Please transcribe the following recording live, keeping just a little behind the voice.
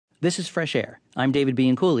This is Fresh Air. I'm David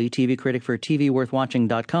Bianculli, TV critic for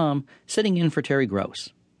TVWorthWatching.com, sitting in for Terry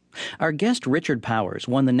Gross. Our guest Richard Powers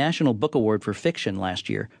won the National Book Award for Fiction last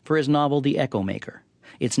year for his novel The Echo Maker.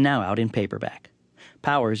 It's now out in paperback.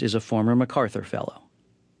 Powers is a former MacArthur Fellow.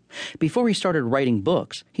 Before he started writing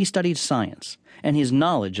books, he studied science, and his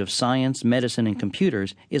knowledge of science, medicine, and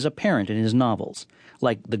computers is apparent in his novels,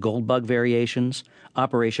 like The Goldbug Variations,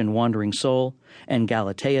 Operation Wandering Soul, and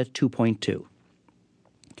Galatea 2.2.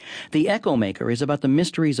 The Echo Maker is about the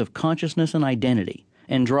mysteries of consciousness and identity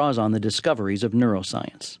and draws on the discoveries of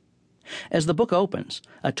neuroscience. As the book opens,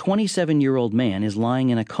 a 27-year-old man is lying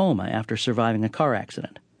in a coma after surviving a car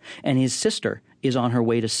accident, and his sister is on her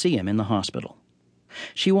way to see him in the hospital.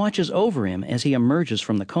 She watches over him as he emerges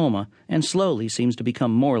from the coma and slowly seems to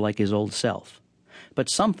become more like his old self. But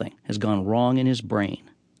something has gone wrong in his brain.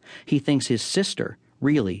 He thinks his sister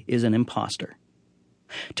really is an imposter.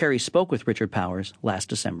 Terry spoke with Richard Powers last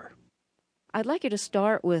December. I'd like you to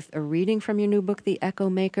start with a reading from your new book, The Echo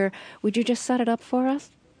Maker. Would you just set it up for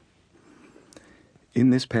us? In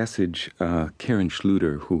this passage, Karen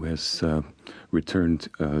Schluter, who has returned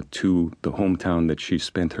to the hometown that she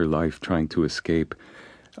spent her life trying to escape,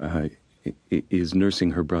 is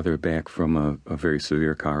nursing her brother back from a very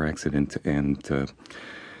severe car accident, and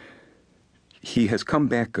he has come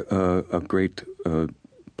back a great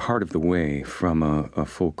part of the way from a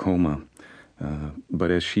full coma. But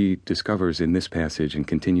as she discovers in this passage and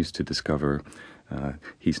continues to discover,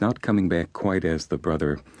 he's not coming back quite as the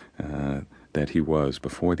brother that he was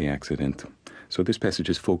before the accident. So this passage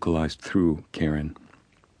is focalized through Karen.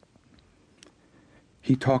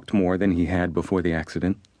 He talked more than he had before the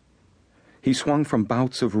accident. He swung from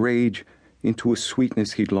bouts of rage into a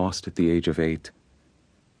sweetness he'd lost at the age of 8.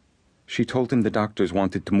 She told him the doctors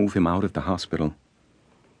wanted to move him out of the hospital.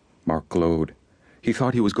 Mark glowed. He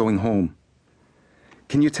thought he was going home.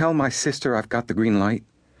 Can you tell my sister I've got the green light?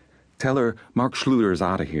 Tell her Mark Schluter is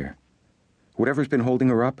out of here. Whatever's been holding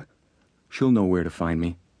her up, she'll know where to find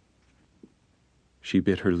me. She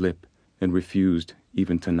bit her lip and refused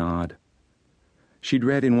even to nod. She'd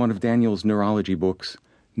read in one of Daniel's neurology books,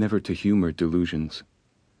 never to humor delusions.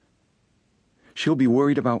 She'll be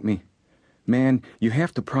worried about me. Man, you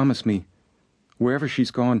have to promise me. Wherever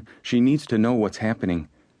she's gone, she needs to know what's happening.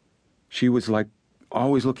 She was like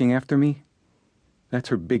always looking after me. That's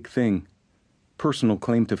her big thing. Personal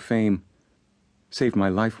claim to fame. Saved my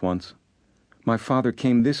life once. My father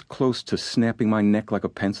came this close to snapping my neck like a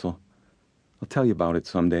pencil. I'll tell you about it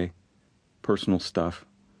someday. Personal stuff.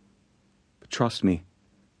 But trust me,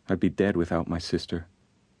 I'd be dead without my sister.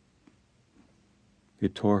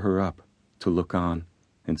 It tore her up to look on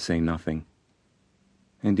and say nothing.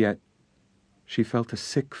 And yet, she felt a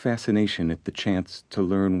sick fascination at the chance to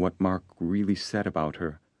learn what Mark really said about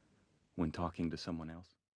her when talking to someone else.